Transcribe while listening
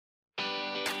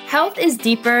Health is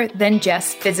deeper than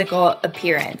just physical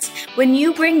appearance. When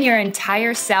you bring your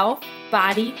entire self,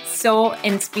 body, soul,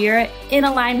 and spirit in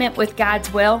alignment with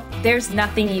God's will, there's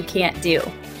nothing you can't do.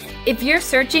 If you're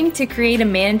searching to create a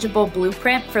manageable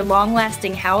blueprint for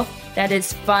long-lasting health that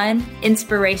is fun,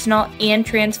 inspirational, and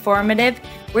transformative,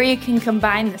 where you can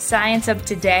combine the science of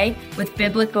today with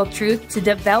biblical truth to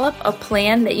develop a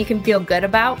plan that you can feel good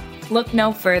about, look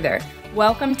no further.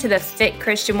 Welcome to the Fit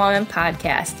Christian Woman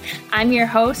podcast. I'm your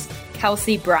host,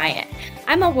 Kelsey Bryant.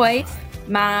 I'm a wife,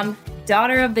 mom,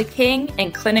 daughter of the King,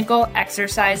 and clinical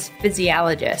exercise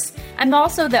physiologist. I'm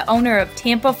also the owner of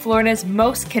Tampa, Florida's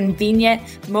most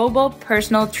convenient mobile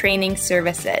personal training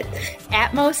services,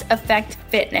 Atmos Effect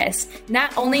Fitness.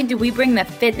 Not only do we bring the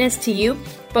fitness to you,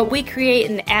 but we create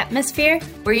an atmosphere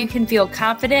where you can feel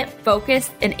confident,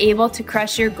 focused, and able to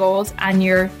crush your goals on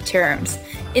your terms.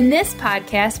 In this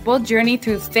podcast, we'll journey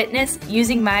through fitness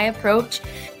using my approach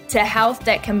to health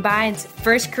that combines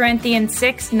 1 Corinthians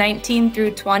 6:19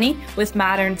 through 20 with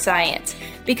modern science.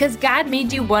 Because God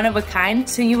made you one of a kind,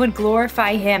 so you would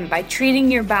glorify Him by treating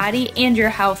your body and your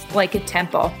health like a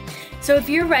temple. So if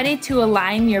you're ready to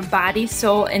align your body,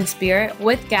 soul, and spirit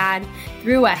with God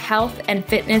through a health and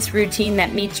fitness routine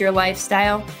that meets your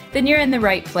lifestyle, then you're in the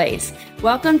right place.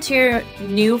 Welcome to your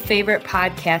new favorite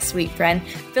podcast, sweet friend.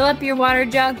 Fill up your water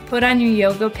jug, put on your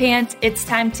yoga pants. It's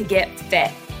time to get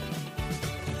fit.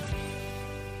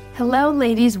 Hello,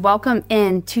 ladies. Welcome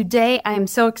in. Today, I am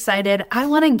so excited. I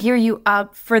want to gear you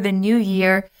up for the new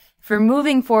year, for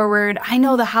moving forward. I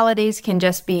know the holidays can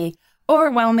just be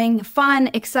overwhelming, fun,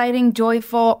 exciting,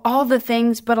 joyful, all the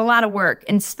things, but a lot of work,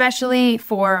 and especially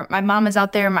for my mamas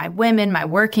out there, my women, my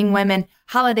working women,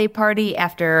 holiday party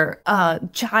after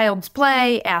child's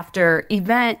play, after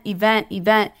event,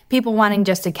 people wanting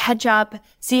just to catch up,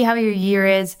 see how your year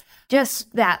is.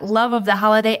 Just that love of the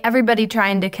holiday, everybody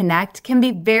trying to connect can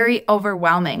be very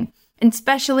overwhelming, and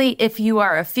especially if you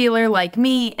are a feeler like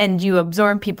me and you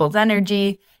absorb people's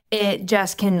energy. It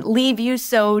just can leave you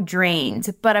so drained.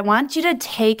 But I want you to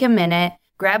take a minute,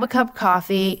 grab a cup of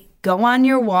coffee, go on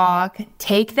your walk,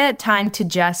 take that time to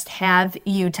just have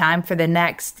you time for the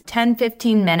next 10,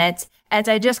 15 minutes as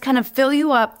I just kind of fill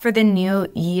you up for the new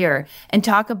year and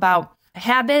talk about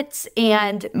habits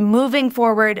and moving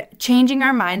forward, changing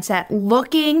our mindset,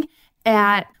 looking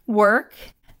at work,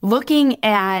 looking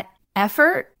at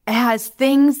effort as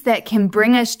things that can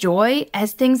bring us joy,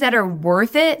 as things that are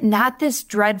worth it, not this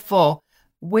dreadful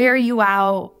wear you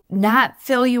out, not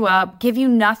fill you up, give you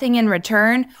nothing in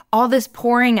return, all this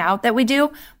pouring out that we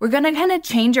do. We're going to kind of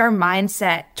change our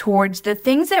mindset towards the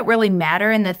things that really matter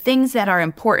and the things that are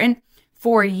important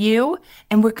for you.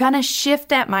 And we're going to shift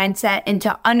that mindset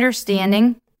into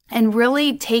understanding and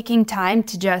really taking time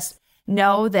to just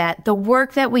know that the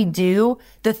work that we do,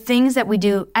 the things that we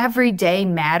do every day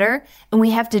matter, and we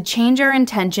have to change our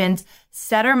intentions,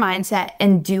 set our mindset,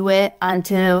 and do it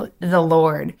unto the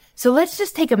Lord. So let's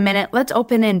just take a minute. Let's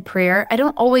open in prayer. I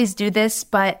don't always do this,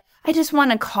 but I just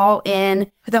want to call in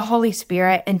the Holy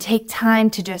Spirit and take time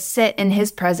to just sit in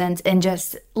His presence and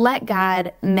just let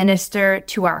God minister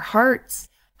to our hearts,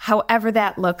 however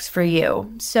that looks for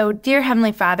you. So, dear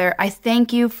Heavenly Father, I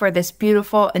thank you for this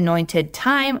beautiful anointed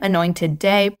time, anointed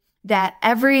day, that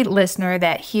every listener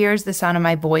that hears the sound of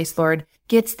my voice, Lord,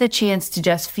 gets the chance to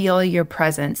just feel your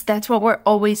presence. That's what we're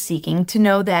always seeking, to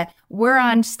know that we're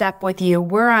on step with you,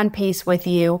 we're on pace with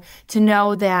you, to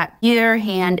know that your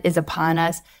hand is upon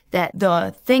us, that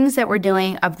the things that we're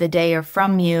doing of the day are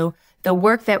from you. The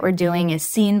work that we're doing is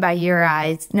seen by your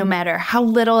eyes, no matter how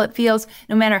little it feels,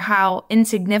 no matter how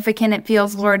insignificant it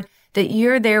feels, Lord, that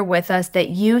you're there with us, that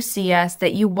you see us,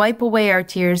 that you wipe away our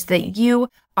tears, that you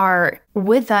are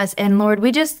with us. And Lord,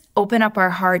 we just open up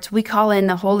our hearts. We call in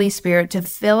the Holy Spirit to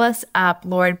fill us up,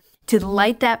 Lord, to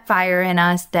light that fire in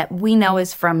us that we know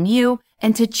is from you,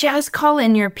 and to just call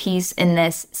in your peace in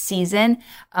this season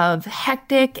of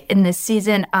hectic, in this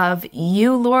season of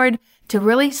you, Lord, to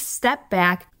really step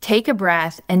back, take a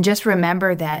breath, and just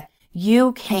remember that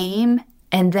you came,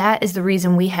 and that is the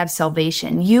reason we have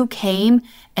salvation. You came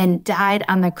and died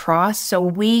on the cross so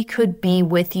we could be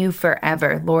with you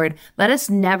forever, Lord. Let us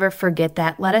never forget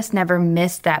that. Let us never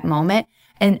miss that moment.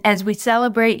 And as we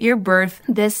celebrate your birth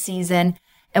this season,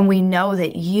 and we know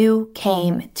that you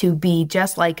came to be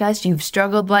just like us, you've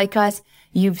struggled like us,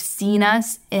 you've seen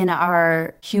us in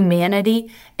our humanity,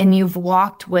 and you've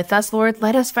walked with us, Lord.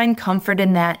 Let us find comfort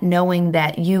in that, knowing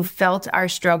that you've felt our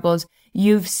struggles,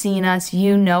 you've seen us,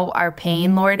 you know our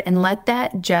pain, Lord, and let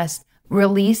that just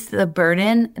release the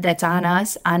burden that's on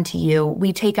us onto you.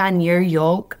 We take on your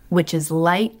yoke, which is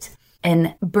light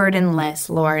and burdenless,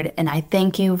 Lord, and I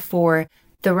thank you for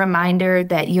the reminder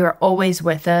that you're always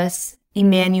with us,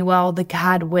 Emmanuel, the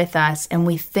God with us. And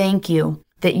we thank you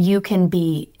that you can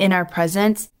be in our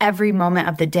presence every moment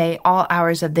of the day, all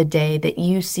hours of the day, that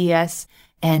you see us.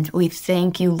 And we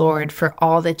thank you, Lord, for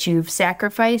all that you've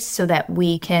sacrificed so that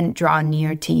we can draw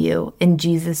near to you. In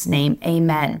Jesus' name,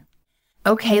 amen.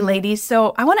 Okay, ladies,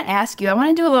 so I want to ask you, I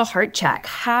want to do a little heart check.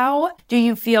 How do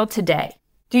you feel today?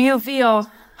 Do you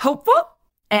feel hopeful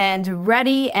and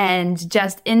ready and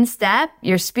just in step?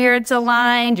 Your spirit's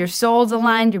aligned, your soul's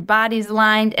aligned, your body's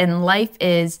aligned, and life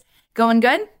is going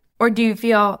good? Or do you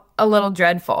feel a little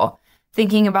dreadful,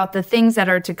 thinking about the things that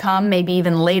are to come, maybe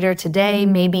even later today,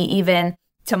 maybe even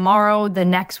tomorrow, the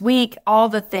next week, all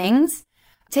the things?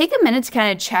 Take a minute to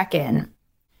kind of check in.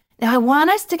 Now, I want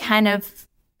us to kind of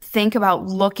think about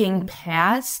looking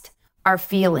past our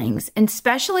feelings, and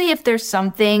especially if there's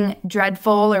something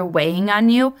dreadful or weighing on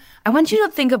you, I want you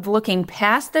to think of looking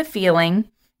past the feeling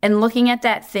and looking at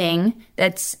that thing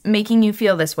that's making you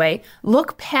feel this way.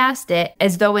 Look past it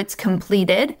as though it's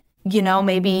completed. You know,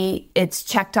 maybe it's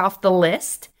checked off the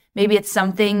list. Maybe it's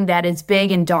something that is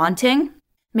big and daunting.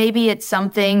 Maybe it's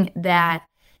something that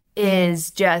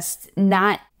is just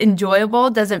not enjoyable,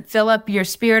 doesn't fill up your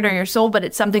spirit or your soul, but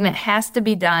it's something that has to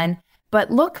be done. But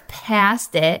look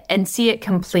past it and see it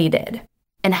completed.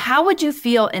 And how would you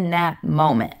feel in that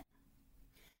moment?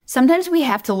 Sometimes we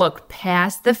have to look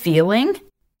past the feeling,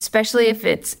 especially if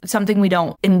it's something we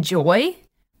don't enjoy.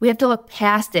 We have to look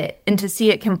past it and to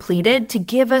see it completed to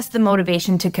give us the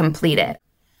motivation to complete it.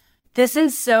 This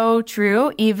is so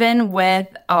true even with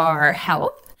our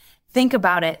health. Think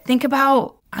about it. Think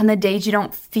about on the days you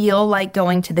don't feel like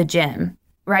going to the gym,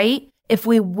 right? If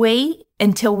we wait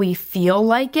until we feel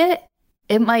like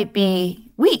it might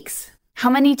be weeks. How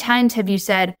many times have you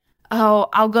said, oh,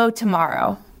 I'll go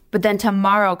tomorrow, but then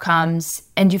tomorrow comes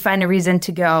and you find a reason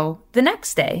to go the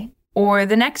next day or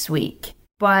the next week?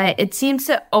 But it seems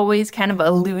to always kind of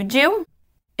elude you.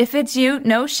 If it's you,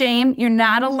 no shame. You're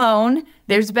not alone.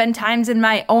 There's been times in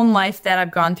my own life that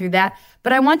I've gone through that.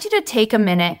 But I want you to take a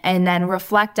minute and then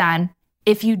reflect on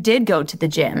if you did go to the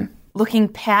gym, looking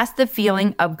past the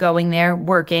feeling of going there,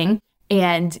 working,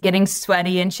 and getting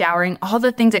sweaty and showering, all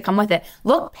the things that come with it.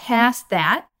 Look past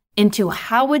that into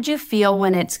how would you feel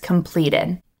when it's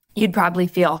completed? You'd probably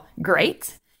feel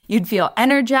great. You'd feel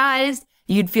energized.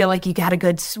 You'd feel like you got a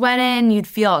good sweat in. You'd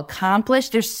feel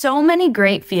accomplished. There's so many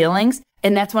great feelings.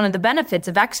 And that's one of the benefits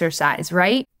of exercise,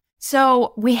 right?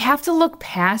 So we have to look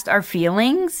past our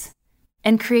feelings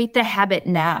and create the habit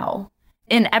now.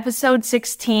 In episode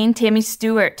 16, Tammy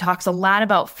Stewart talks a lot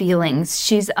about feelings.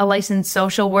 She's a licensed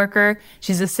social worker.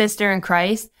 She's a sister in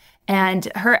Christ.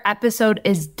 And her episode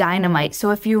is dynamite. So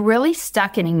if you're really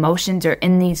stuck in emotions or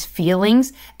in these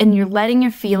feelings and you're letting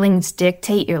your feelings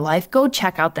dictate your life, go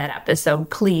check out that episode,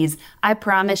 please. I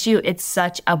promise you, it's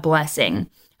such a blessing.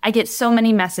 I get so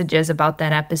many messages about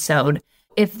that episode.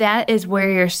 If that is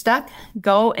where you're stuck,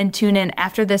 go and tune in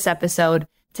after this episode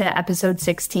to episode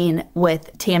 16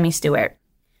 with Tammy Stewart.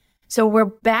 So we're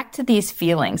back to these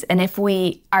feelings. And if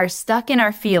we are stuck in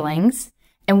our feelings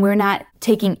and we're not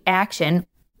taking action,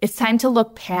 it's time to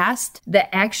look past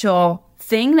the actual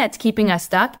thing that's keeping us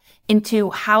stuck into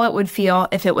how it would feel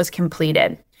if it was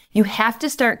completed. You have to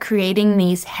start creating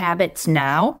these habits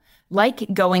now, like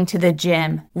going to the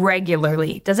gym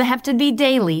regularly. It doesn't have to be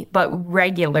daily, but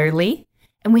regularly.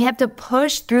 And we have to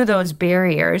push through those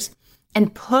barriers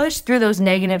and push through those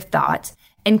negative thoughts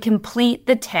and complete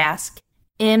the task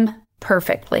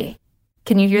imperfectly.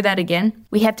 Can you hear that again?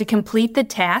 We have to complete the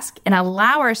task and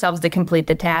allow ourselves to complete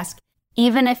the task,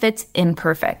 even if it's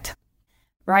imperfect,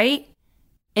 right?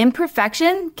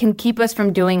 Imperfection can keep us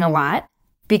from doing a lot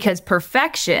because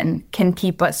perfection can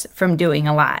keep us from doing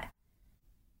a lot.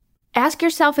 Ask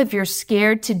yourself if you're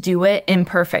scared to do it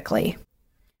imperfectly,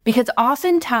 because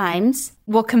oftentimes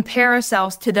we'll compare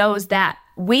ourselves to those that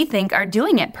we think are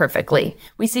doing it perfectly.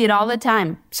 We see it all the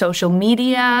time. Social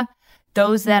media,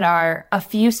 those that are a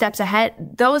few steps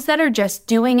ahead, those that are just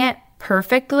doing it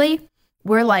perfectly.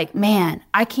 We're like, man,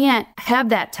 I can't have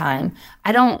that time.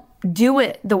 I don't do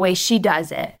it the way she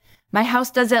does it. My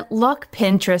house doesn't look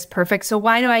Pinterest perfect, so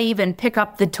why do I even pick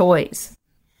up the toys?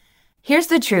 Here's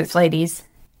the truth, ladies,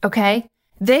 okay?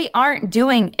 They aren't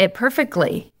doing it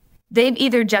perfectly. They've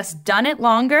either just done it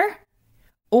longer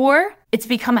or it's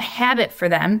become a habit for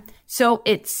them, so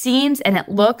it seems and it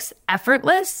looks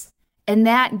effortless, and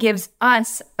that gives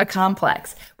us a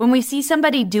complex. When we see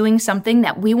somebody doing something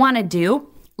that we want to do,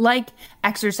 like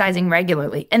exercising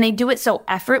regularly, and they do it so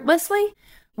effortlessly,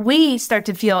 we start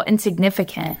to feel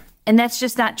insignificant. And that's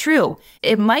just not true.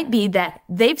 It might be that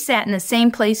they've sat in the same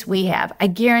place we have. I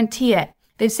guarantee it.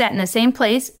 They've sat in the same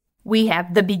place we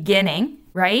have the beginning,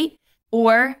 right?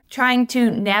 Or trying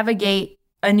to navigate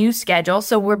a new schedule.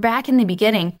 So we're back in the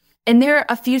beginning and they're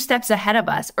a few steps ahead of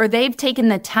us, or they've taken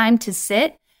the time to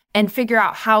sit and figure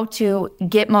out how to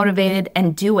get motivated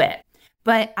and do it.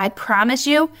 But I promise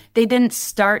you, they didn't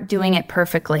start doing it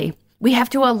perfectly. We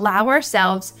have to allow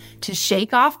ourselves to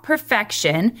shake off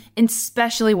perfection,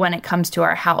 especially when it comes to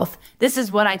our health. This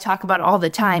is what I talk about all the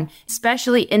time,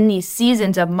 especially in these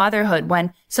seasons of motherhood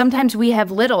when sometimes we have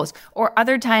littles, or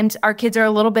other times our kids are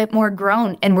a little bit more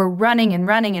grown and we're running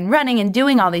and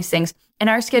doing all these things. And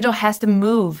our schedule has to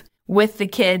move with the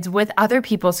kids, with other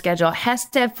people's schedule, it has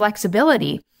to have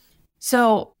flexibility.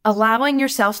 So allowing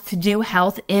yourself to do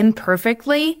health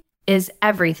imperfectly is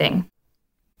everything.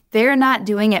 They're not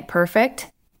doing it perfect.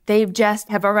 They just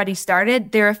have already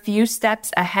started. They're a few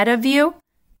steps ahead of you,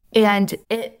 and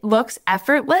it looks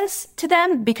effortless to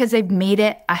them because they've made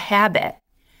it a habit.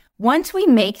 Once we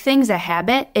make things a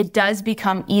habit, it does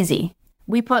become easy.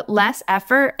 We put less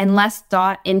effort and less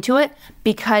thought into it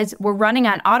because we're running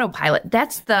on autopilot.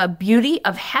 That's the beauty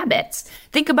of habits.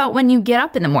 Think about when you get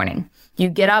up in the morning. You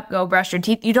get up, go brush your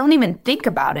teeth. You don't even think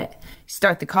about it.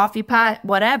 Start the coffee pot,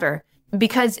 whatever.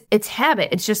 Because it's habit.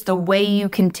 It's just the way you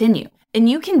continue. And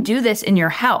you can do this in your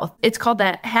health. It's called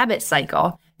that habit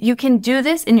cycle. You can do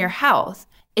this in your health.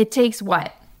 It takes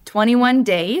what? 21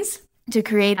 days to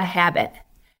create a habit.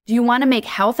 Do you want to make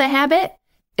health a habit?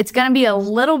 It's going to be a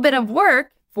little bit of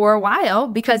work for a while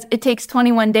because it takes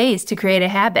 21 days to create a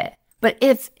habit. But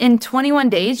if in 21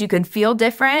 days you could feel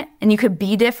different and you could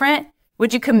be different,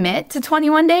 would you commit to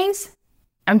 21 days?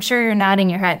 I'm sure you're nodding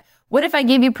your head. What if I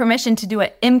gave you permission to do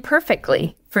it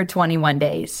imperfectly for 21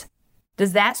 days?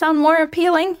 Does that sound more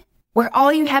appealing? Where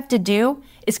all you have to do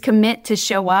is commit to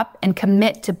show up and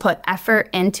commit to put effort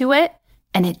into it,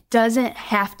 and it doesn't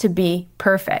have to be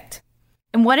perfect.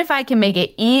 And what if I can make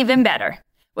it even better?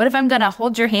 What if I'm going to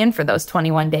hold your hand for those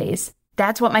 21 days?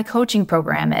 That's what my coaching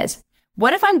program is.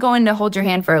 What if I'm going to hold your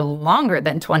hand for longer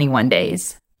than 21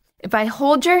 days? If I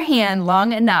hold your hand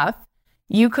long enough,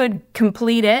 you could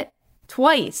complete it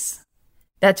twice.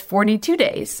 That's 42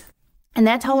 days. And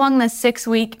that's how long the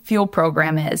 6-week fuel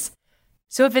program is.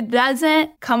 So if it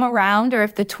doesn't come around, or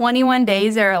if the 21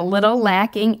 days are a little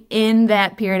lacking in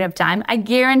that period of time, I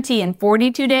guarantee in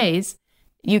 42 days,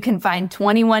 you can find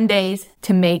 21 days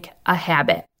to make a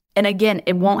habit. And again,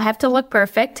 it won't have to look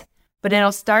perfect, but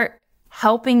it'll start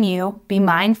helping you be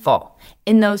mindful.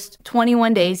 In those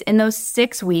 21 days, in those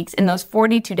 6 weeks, in those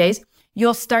 42 days,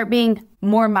 you'll start being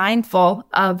more mindful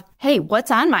of, hey,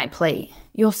 what's on my plate?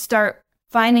 You'll start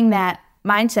finding that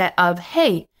mindset of,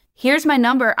 hey, here's my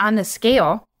number on the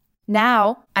scale.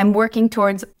 Now I'm working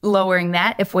towards lowering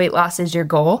that if weight loss is your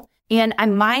goal. And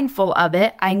I'm mindful of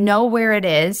it. I know where it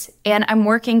is, and I'm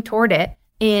working toward it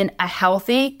in a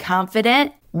healthy,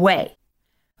 confident way.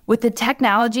 With the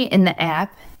technology in the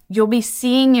app, you'll be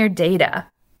seeing your data.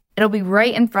 It'll be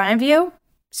right in front of you.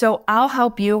 So I'll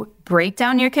help you break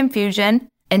down your confusion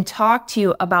and talk to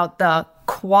you about the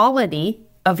quality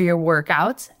of your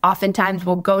workouts. Oftentimes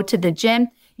we'll go to the gym.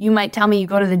 You might tell me you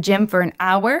go to the gym for an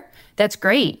hour. That's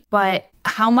great. But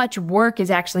how much work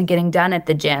is actually getting done at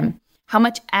the gym? How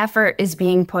much effort is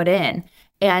being put in?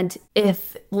 And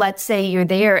if, let's say you're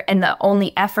there and the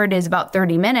only effort is about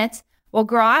 30 minutes, well,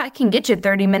 girl, I can get you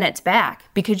 30 minutes back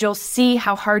because you'll see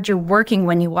how hard you're working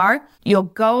when you are. You'll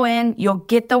go in, you'll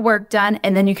get the work done,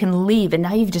 and then you can leave. And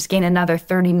now you've just gained another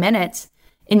 30 minutes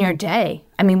in your day.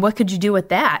 I mean, what could you do with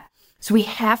that? So we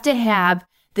have to have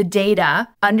the data,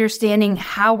 understanding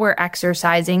how we're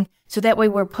exercising, so that way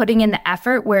we're putting in the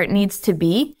effort where it needs to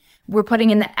be. We're putting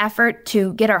in the effort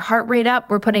to get our heart rate up.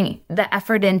 We're putting the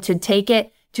effort in to take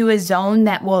it to a zone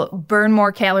that will burn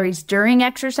more calories during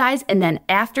exercise and then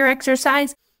after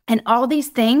exercise. And all these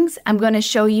things I'm going to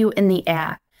show you in the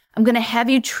app. I'm going to have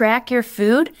you track your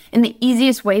food in the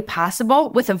easiest way possible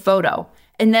with a photo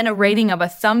and then a rating of a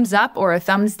thumbs up or a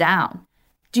thumbs down.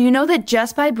 Do you know that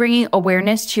just by bringing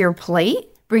awareness to your plate,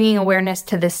 bringing awareness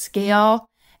to the scale,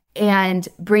 and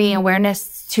bringing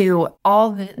awareness to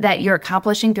all that you're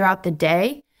accomplishing throughout the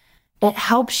day, it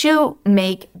helps you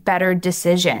make better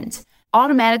decisions.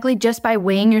 Automatically, just by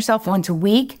weighing yourself once a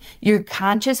week, you're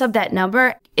conscious of that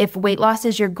number. If weight loss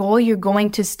is your goal, you're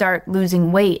going to start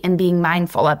losing weight and being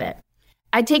mindful of it.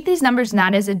 I take these numbers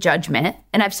not as a judgment,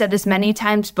 and I've said this many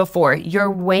times before,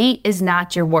 your weight is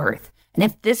not your worth. And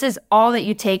if this is all that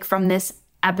you take from this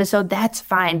episode, that's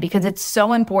fine because it's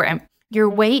so important. Your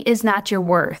weight is not your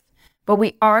worth, but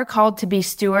we are called to be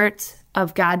stewards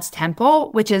of God's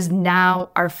temple, which is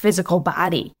now our physical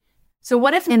body. So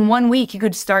what if in 1 week you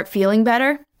could start feeling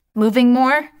better, moving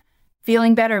more,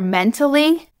 feeling better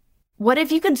mentally? What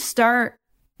if you could start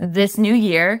this new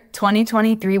year,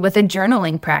 2023, with a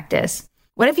journaling practice?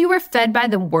 What if you were fed by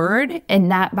the word and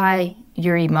not by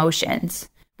your emotions?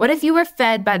 What if you were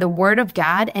fed by the word of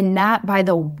God and not by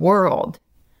the world?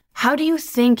 How do you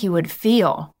think you would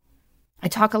feel? I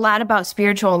talk a lot about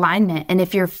spiritual alignment, and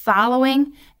if you're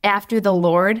following after the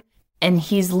Lord and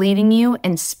He's leading you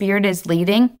and Spirit is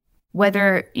leading,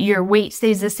 whether your weight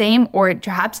stays the same or it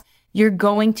drops, you're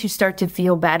going to start to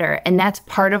feel better. And that's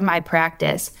part of my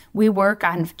practice. We work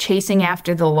on chasing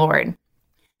after the Lord.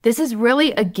 This is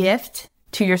really a gift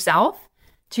to yourself,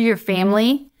 to your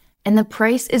family, and the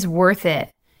price is worth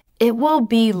it. It will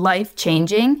be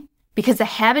life-changing because the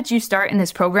habits you start in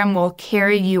this program will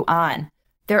carry you on.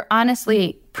 They're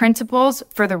honestly principles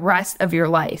for the rest of your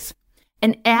life.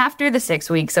 And after the 6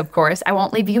 weeks, of course, I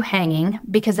won't leave you hanging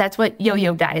because that's what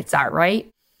yo-yo diets are, right?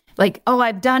 Like, oh,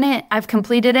 I've done it, I've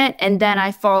completed it, and then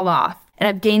I fall off and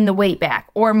I've gained the weight back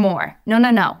or more.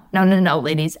 No,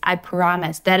 ladies. I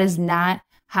promise that is not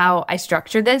how I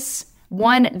structure this.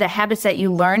 One, the habits that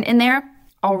you learn in there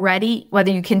already,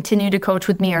 whether you continue to coach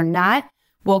with me or not,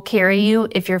 will carry you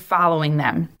if you're following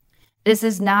them. This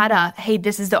is not hey,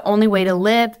 this is the only way to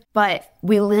live, but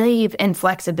we live in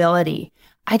flexibility.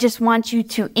 I just want you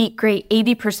to eat great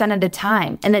 80% of the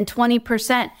time. And then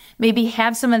 20%, maybe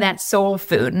have some of that soul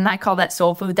food. And I call that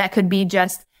soul food. That could be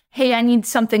just, hey, I need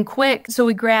something quick, so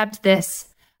we grabbed this.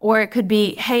 Or it could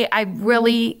be, hey, I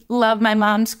really love my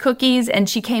mom's cookies and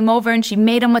she came over and she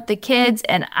made them with the kids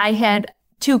and I had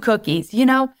 2 cookies.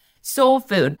 Soul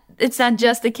food. It's not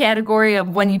just the category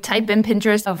of when you type in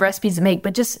Pinterest of recipes to make,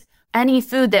 but just any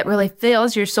food that really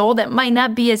fills your soul that might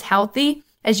not be as healthy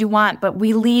as you want, but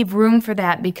we leave room for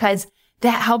that because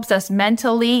that helps us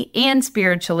mentally and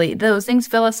spiritually. Those things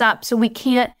fill us up. So we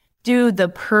can't do the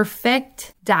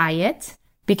perfect diet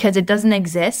because it doesn't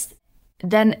exist.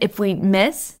 Then if we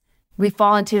miss, we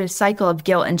fall into a cycle of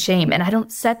guilt and shame. And I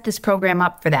don't set this program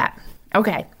up for that.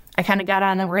 Okay, I kind of got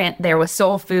on a rant there with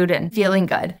soul food and feeling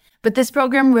good. But this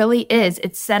program really is.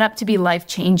 It's set up to be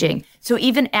life-changing. So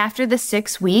even after the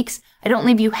 6 weeks, I don't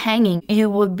leave you hanging. You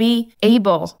will be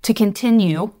able to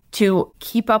continue to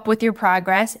keep up with your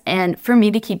progress and for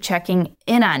me to keep checking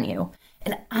in on you.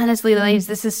 And honestly, ladies,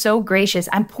 this is so gracious.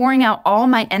 I'm pouring out all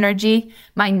my energy,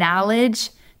 my knowledge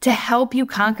to help you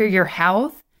conquer your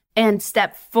health and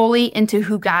step fully into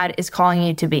who God is calling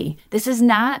you to be. This is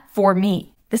not for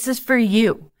me. This is for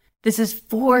you. This is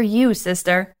for you,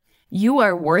 sister. You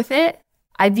are worth it.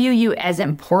 I view you as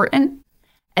important,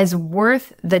 as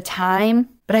worth the time,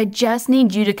 but I just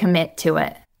need you to commit to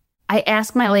it. I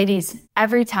ask my ladies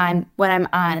every time when I'm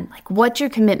on, what's your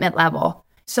commitment level?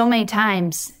 So many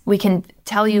times we can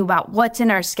tell you about what's in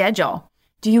our schedule.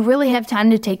 Do you really have time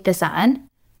to take this on?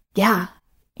 Yeah,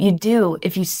 you do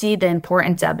if you see the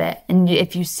importance of it and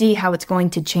if you see how it's going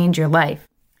to change your life.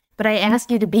 But I ask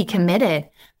you to be committed.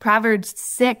 Proverbs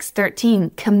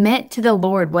 6:13, commit to the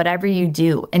Lord whatever you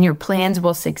do, and your plans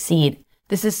will succeed.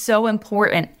 This is so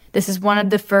important. This is one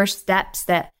of the first steps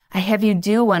that I have you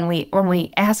do when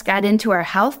we ask God into our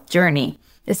health journey.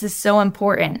 This is so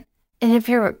important. And if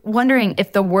you're wondering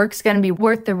if the work's going to be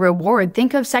worth the reward,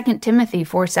 think of 2 Timothy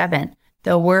 4:7.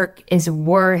 The work is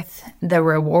worth the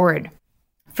reward.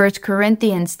 1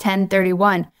 Corinthians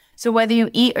 10:31. So whether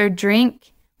you eat or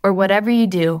drink or whatever you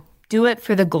do it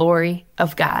for the glory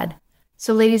of God.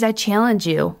 So ladies, I challenge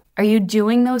you. Are you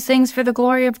doing those things for the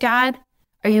glory of God?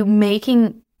 Are you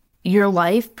making your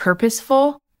life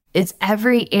purposeful? Is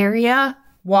every area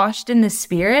washed in the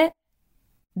Spirit?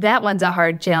 That one's a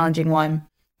hard, challenging one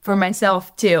for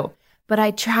myself too. But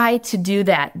I try to do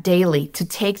that daily, to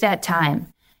take that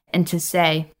time and to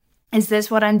say, is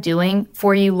this what I'm doing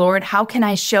for you, Lord? How can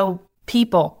I show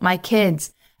people, my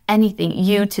kids, anything,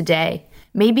 you today?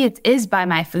 Maybe it is by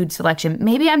my food selection.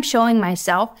 Maybe I'm showing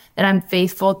myself that I'm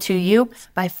faithful to you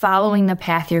by following the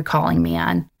path you're calling me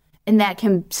on. And that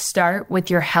can start with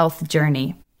your health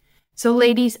journey. So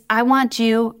ladies, I want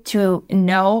you to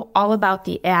know all about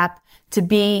the app to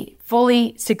be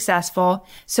fully successful.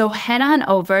 So head on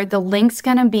over. The link's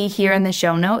going to be here in the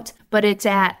show notes, but it's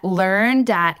at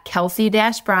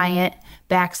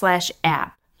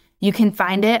learn.kelsey-bryant/app. You can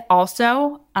find it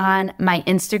also on my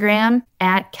Instagram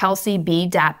at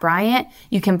kelseyb.bryant.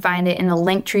 You can find it in the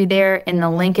link tree there, in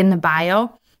the link in the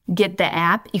bio. Get the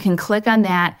app. You can click on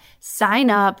that,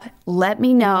 sign up, let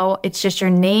me know. It's just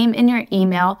your name and your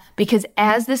email, because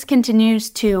as this continues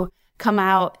to come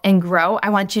out and grow, I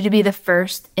want you to be the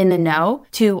first in the know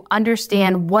to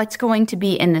understand what's going to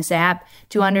be in this app,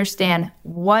 to understand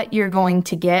what you're going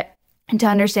to get, and to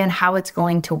understand how it's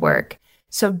going to work.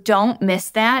 So don't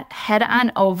miss that. Head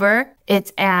on over.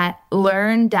 It's at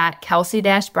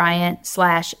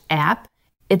learn.kelsey-bryant/app.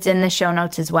 It's in the show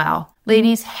notes as well.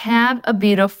 Ladies, have a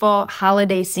beautiful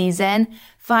holiday season.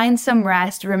 Find some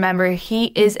rest. Remember, He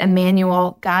is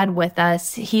Emmanuel, God with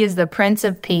us. He is the Prince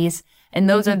of Peace. And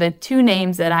those are the two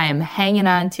names that I am hanging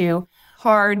on to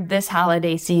hard this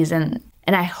holiday season.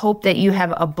 And I hope that you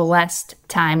have a blessed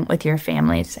time with your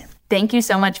families. Thank you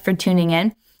so much for tuning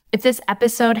in. If this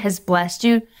episode has blessed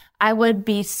you, I would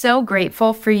be so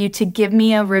grateful for you to give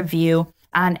me a review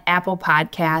on Apple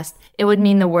Podcast. It would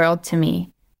mean the world to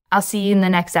me. I'll see you in the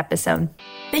next episode.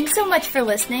 Thanks so much for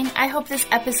listening. I hope this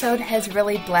episode has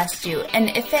really blessed you. And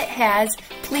if it has,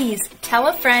 please tell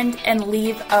a friend and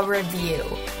leave a review.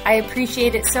 I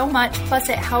appreciate it so much. Plus,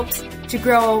 it helps to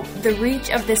grow the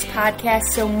reach of this podcast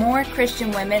so more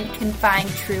Christian women can find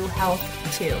true health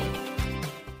too.